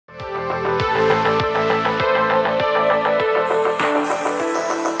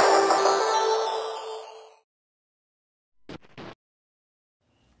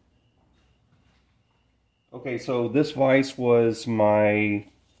Okay, so this vise was my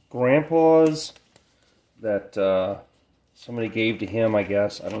grandpa's that somebody gave to him, I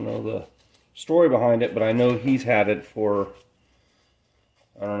guess. I don't know the story behind it, but I know he's had it for,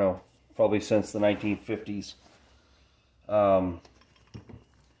 I don't know, probably since the 1950s. So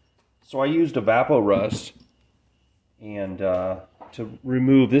I used Evaporust, and to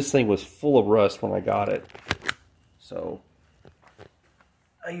remove, this thing was full of rust when I got it. So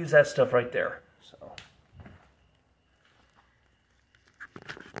I use that stuff right there. So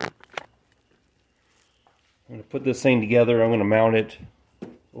I'm going to put this thing together. I'm going to mount it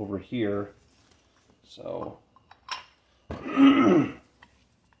over here. So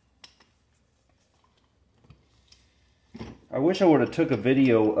I wish I would have took a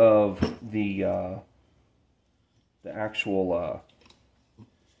video of the actual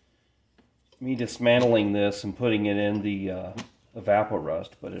me dismantling this and putting it in the Evaporust,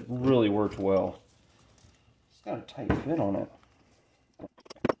 but it really worked well. It's got a tight fit on it.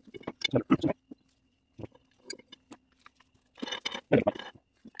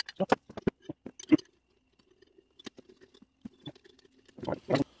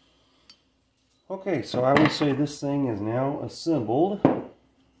 Okay, so I would say this thing is now assembled,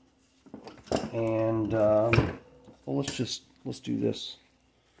 and well, let's do this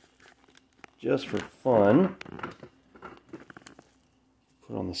just for fun.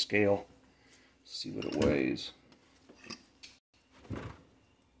 Put it on the scale, see what it weighs.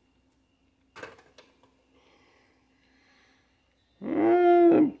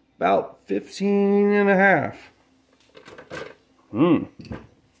 About 15 and a half.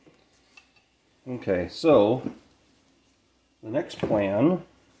 Okay, so the next plan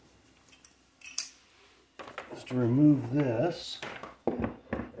is to remove this.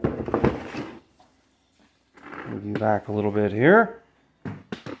 Move you back a little bit here.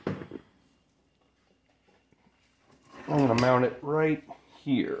 I'm going to mount it right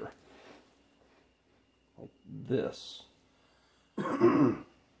here, like this.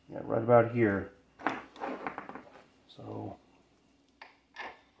 Yeah, right about here. So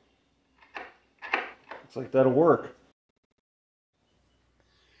looks like that'll work.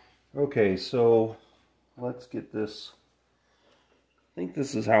 Okay, so let's get this. I think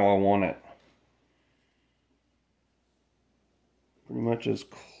this is how I want it. Pretty much as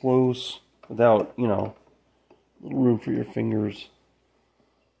close, without, you know, little room for your fingers.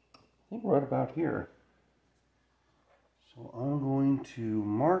 I think right about here. So I'm going to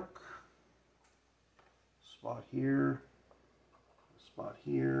mark a spot here, a spot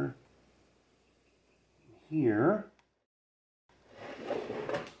here, here.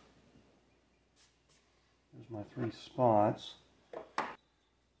 There's my 3 spots. All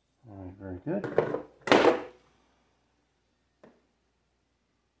right, very good.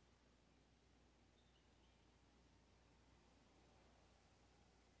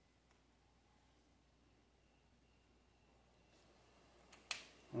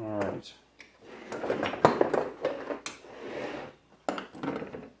 All right.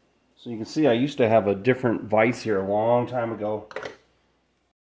 So you can see I used to have a different vise here a long time ago.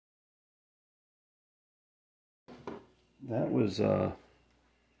 That was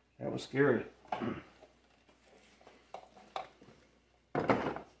scary.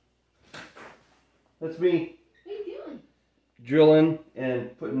 That's me. What are you doing? Drilling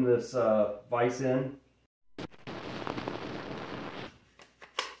and putting this vise in.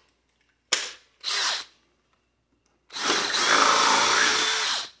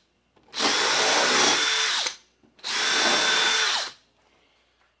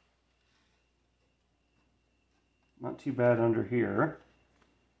 Not too bad under here.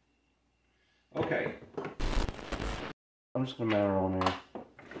 Okay. I'm just going to mount it on there.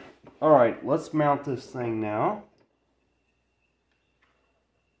 Alright, let's mount this thing now.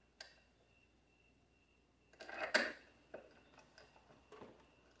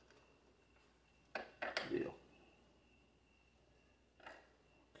 Deal.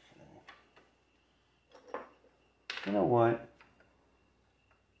 Okay. You know what?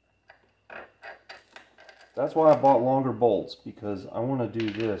 That's why I bought longer bolts, because I want to do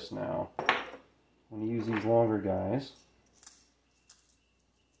this now. I'm going to use these longer guys.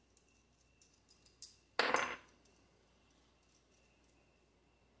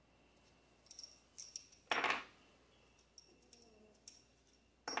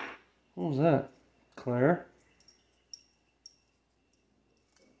 What was that, Claire?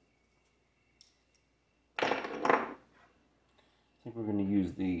 I think we're going to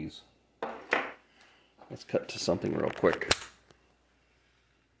use these. Let's cut to something real quick.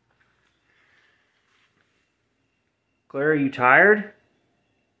 Claire, are you tired?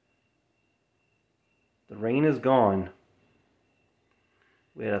 The rain is gone.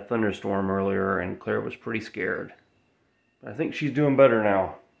 We had a thunderstorm earlier and Claire was pretty scared. But I think she's doing better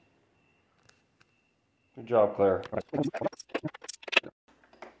now. Good job, Claire.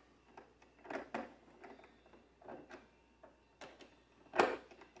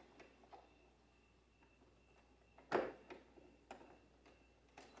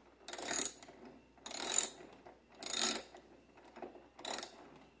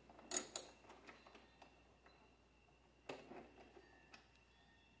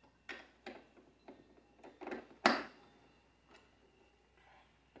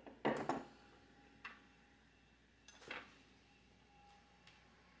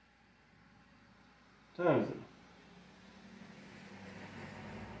 What time is it?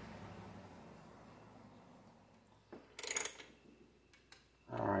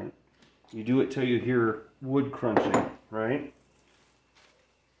 Alright. You do it till you hear wood crunching, right?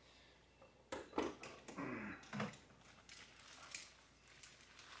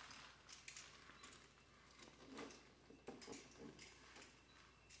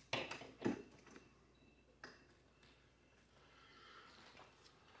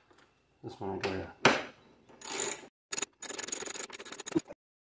 This one I gotta...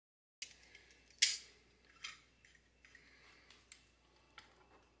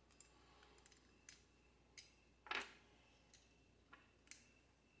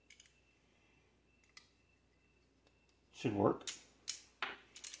 Should work.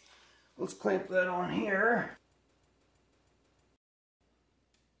 Let's clamp that on here.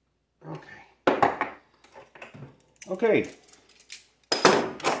 Okay. Okay.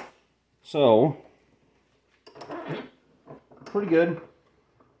 So, pretty good.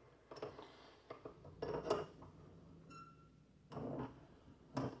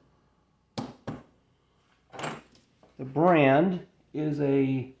 The brand is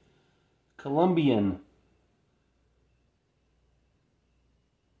a Columbian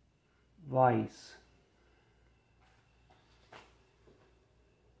vise.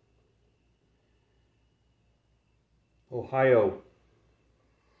 Ohio.